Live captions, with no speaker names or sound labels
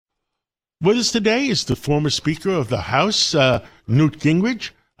With us today is the former Speaker of the House, Newt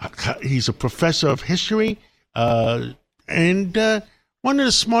Gingrich. He's a professor of history and one of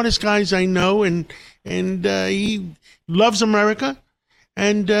the smartest guys I know, and he loves America.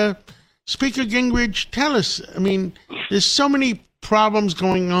 And Speaker Gingrich, tell us, I mean, there's so many problems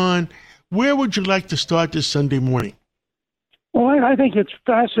going on. Where would you like to start this Sunday morning? Well, I think it's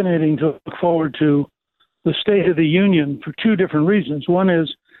fascinating to look forward to the State of the Union for two different reasons. One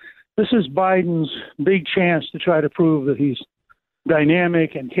is this is Biden's big chance to try to prove that he's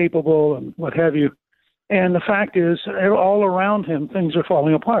dynamic and capable and what have you. And the fact is, all around him, things are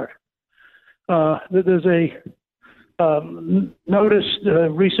falling apart. There's a notice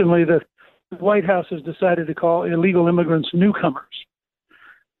recently that the White House has decided to call illegal immigrants newcomers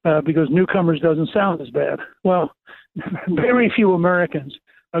because newcomers doesn't sound as bad. Well, very few Americans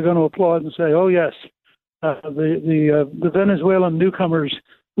are going to applaud and say, oh, yes, the Venezuelan newcomers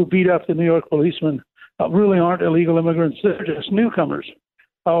who beat up the New York policeman really aren't illegal immigrants. They're just newcomers.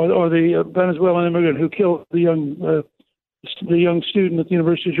 Or the Venezuelan immigrant who killed the young student at the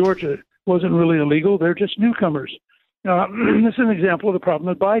University of Georgia wasn't really illegal. They're just newcomers. This is an example of the problem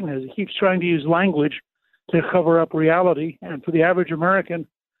that Biden has. He keeps trying to use language to cover up reality. And for the average American,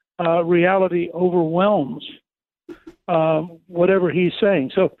 reality overwhelms whatever he's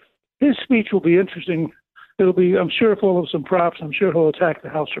saying. So his speech will be interesting. It'll be, I'm sure, full of some props. I'm sure he'll attack the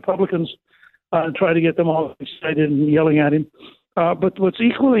House Republicans and try to get them all excited and yelling at him. But what's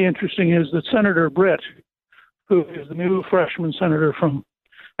equally interesting is that Senator Britt, who is the new freshman senator from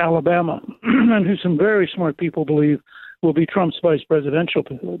Alabama, and who some very smart people believe will be Trump's vice presidential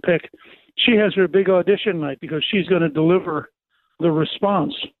pick, she has her big audition night because she's going to deliver the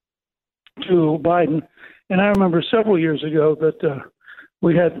response to Biden. And I remember several years ago that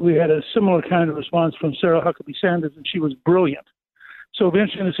we had a similar kind of response from Sarah Huckabee Sanders, and she was brilliant. So it'll be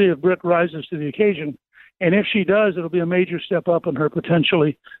interesting to see if Britt rises to the occasion. And if she does, it'll be a major step up in her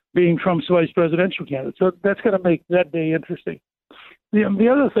potentially being Trump's vice presidential candidate. So that's going to make that day interesting. The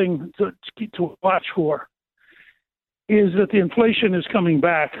other thing to watch for is that the inflation is coming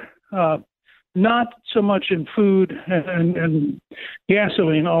back, not so much in food and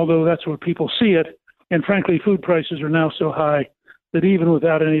gasoline, although that's where people see it. And frankly, food prices are now so high that even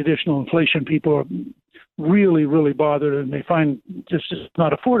without any additional inflation, people are really, really bothered, and they find just it's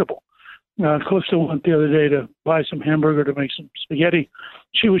not affordable. Calista went the other day to buy some hamburger to make some spaghetti.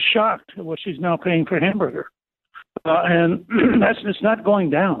 She was shocked at what she's now paying for hamburger. And it's not going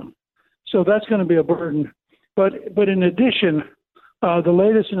down. So that's going to be a burden. But in addition, the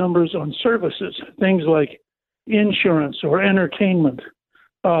latest numbers on services, things like insurance or entertainment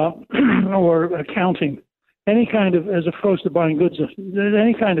or accounting, any kind of, as opposed to buying goods,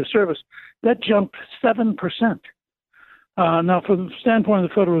 any kind of service, that jumped 7%. Now, from the standpoint of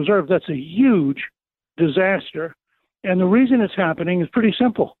the Federal Reserve, that's a huge disaster. And the reason it's happening is pretty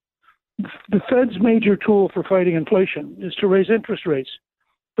simple. The Fed's major tool for fighting inflation is to raise interest rates.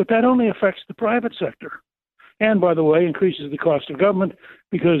 But that only affects the private sector. And, by the way, increases the cost of government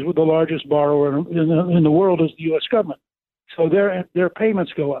because the largest borrower in the world is the U.S. government. So their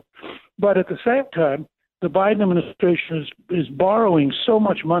payments go up. But at the same time, the Biden administration is borrowing so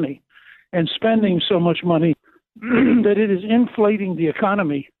much money and spending so much money that it is inflating the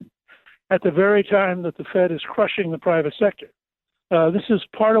economy at the very time that the Fed is crushing the private sector. This is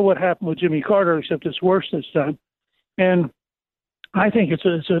part of what happened with Jimmy Carter, except it's worse this time. And I think it's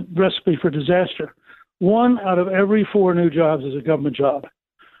a recipe for disaster. 1 out of every 4 new jobs is a government job.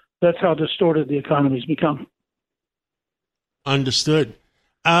 That's how distorted the economy's become. Understood.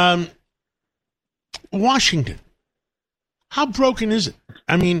 Washington. How broken is it?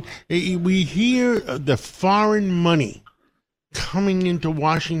 I mean, we hear the foreign money coming into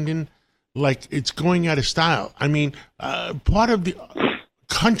Washington like it's going out of style. I mean, part of the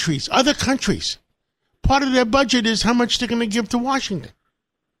other countries, part of their budget is how much they're going to give to Washington.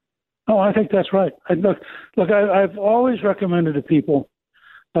 Oh, I think that's right. I've always recommended to people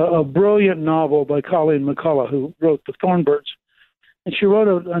a brilliant novel by Colleen McCullough, who wrote The Thornbirds. And she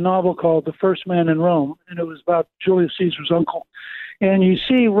wrote a novel called The First Man in Rome, and it was about Julius Caesar's uncle. And you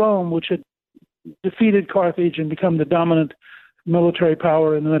see Rome, which had defeated Carthage and become the dominant military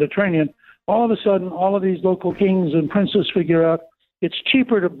power in the Mediterranean. All of a sudden, all of these local kings and princes figure out it's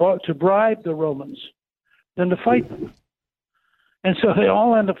cheaper to bribe the Romans than to fight them. And so they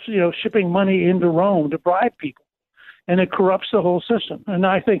all end up, shipping money into Rome to bribe people. And it corrupts the whole system. And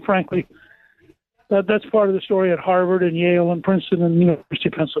I think, frankly, that's part of the story at Harvard and Yale and Princeton and the University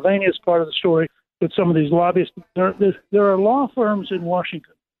of Pennsylvania. It's part of the story with some of these lobbyists. There are law firms in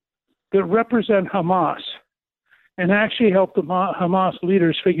Washington that represent Hamas and actually help the Hamas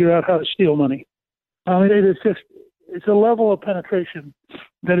leaders figure out how to steal money. I mean, it's a level of penetration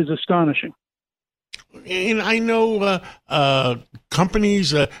that is astonishing. And I know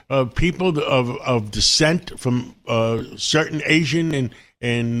companies, people of descent from certain Asian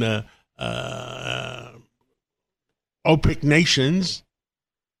and OPEC nations,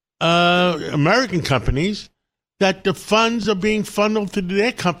 American companies, that the funds are being funneled to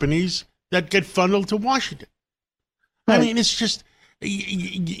their companies that get funneled to Washington. Right. I mean, it's just,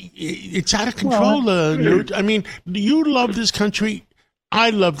 it's out of control, Newt. I mean, you love this country. I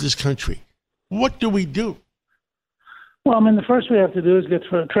love this country. What do we do? Well, I mean, the first we have to do is get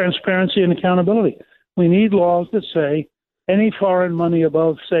transparency and accountability. We need laws that say any foreign money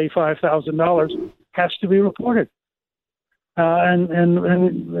above, say, $5,000 has to be reported,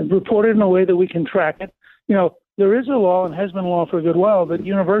 and reported in a way that we can track it. You know, there is a law, and has been a law for a good while, that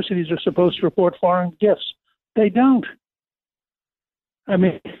universities are supposed to report foreign gifts. They don't. I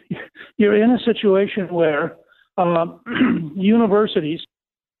mean, you're in a situation where universities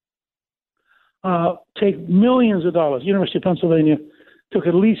take millions of dollars. University of Pennsylvania took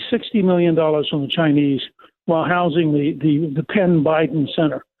at least $60 million from the Chinese while housing the Penn Biden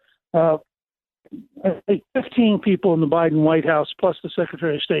Center. I think 15 people in the Biden White House, plus the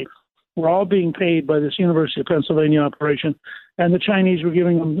Secretary of State, were all being paid by this University of Pennsylvania operation, and the Chinese were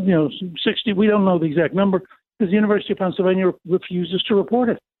giving them, 60. We don't know the exact number because the University of Pennsylvania refuses to report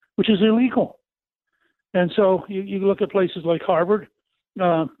it, which is illegal. And so you look at places like Harvard. There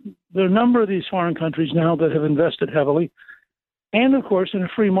are a number of these foreign countries now that have invested heavily. And, of course, in a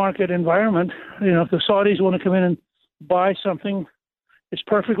free market environment, if the Saudis want to come in and buy something, it's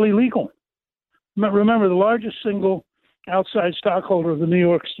perfectly legal. Remember, the largest single outside stockholder of the New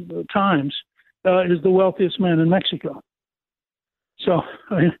York Times is the wealthiest man in Mexico. So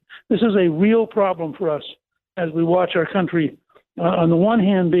this is a real problem for us as we watch our country, on the one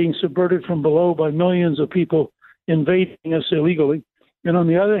hand, being subverted from below by millions of people invading us illegally, and on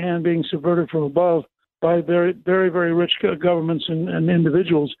the other hand, being subverted from above by very, very, very rich governments and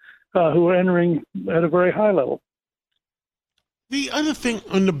individuals who are entering at a very high level. The other thing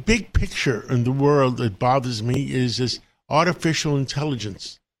on the big picture in the world that bothers me is this artificial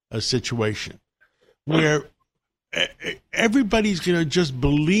intelligence situation where everybody's going to just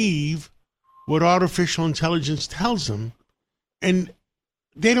believe what artificial intelligence tells them, and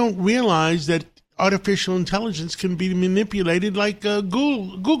they don't realize that artificial intelligence can be manipulated like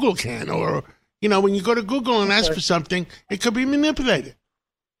Google can, or when you go to Google and ask for something, it could be manipulated.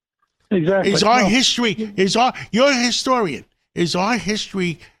 Exactly. You're a historian. Is our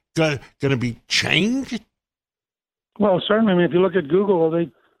history going to be changed? Well, certainly. I mean, if you look at Google,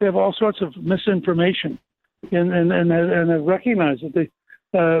 they have all sorts of misinformation, and have recognized that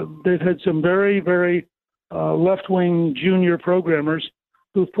they've had some very, very left-wing junior programmers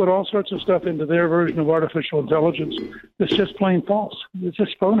who've put all sorts of stuff into their version of artificial intelligence that's just plain false. It's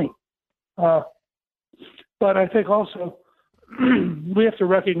just phony. But I think also we have to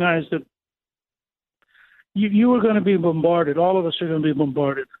recognize that you are going to be bombarded. All of us are going to be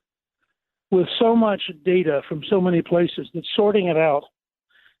bombarded with so much data from so many places that sorting it out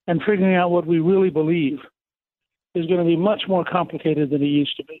and figuring out what we really believe is going to be much more complicated than it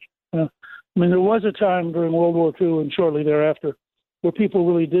used to be. I mean, there was a time during World War II and shortly thereafter where people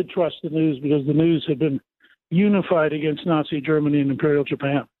really did trust the news because the news had been unified against Nazi Germany and Imperial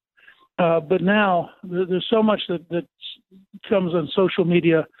Japan. But now there's so much that comes on social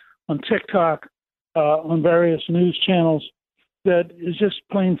media, on TikTok, on various news channels that is just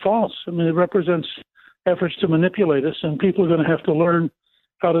plain false. I mean, it represents efforts to manipulate us, and people are going to have to learn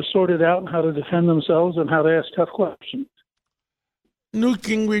how to sort it out and how to defend themselves and how to ask tough questions. Newt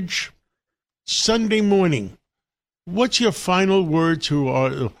Gingrich, Sunday morning, what's your final word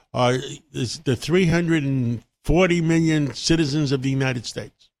to the 340 million citizens of the United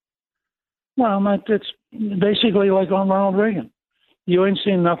States? Well, it's basically like on Ronald Reagan. You ain't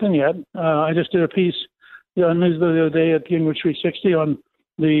seen nothing yet. I just did a piece on news the other day at Gingrich 360 on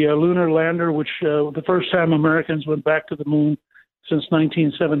the lunar lander, which the first time Americans went back to the moon since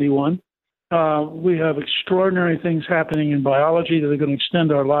 1971. We have extraordinary things happening in biology that are going to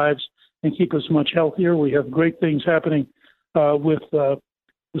extend our lives and keep us much healthier. We have great things happening with the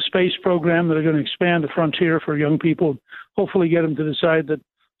space program that are going to expand the frontier for young people, hopefully get them to decide that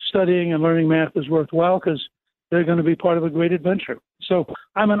studying and learning math is worthwhile because they're going to be part of a great adventure. So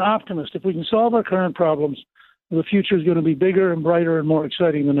I'm an optimist. If we can solve our current problems, the future is going to be bigger and brighter and more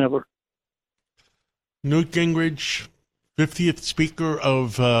exciting than ever. Newt Gingrich, 50th Speaker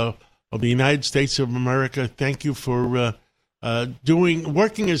of the United States of America, thank you for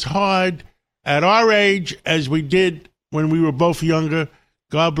working as hard at our age as we did when we were both younger.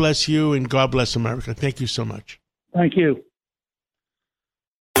 God bless you and God bless America. Thank you so much. Thank you.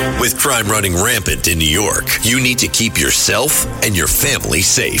 With crime running rampant in New York, you need to keep yourself and your family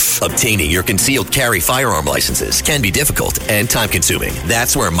safe. Obtaining your concealed carry firearm licenses can be difficult and time-consuming.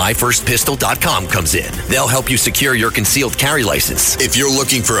 That's where MyFirstPistol.com comes in. They'll help you secure your concealed carry license. If you're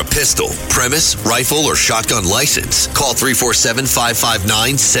looking for a pistol, premise, rifle, or shotgun license, call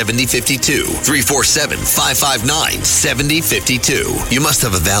 347-559-7052. 347-559-7052. You must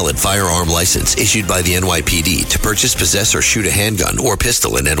have a valid firearm license issued by the NYPD to purchase, possess, or shoot a handgun or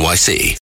pistol in NYC.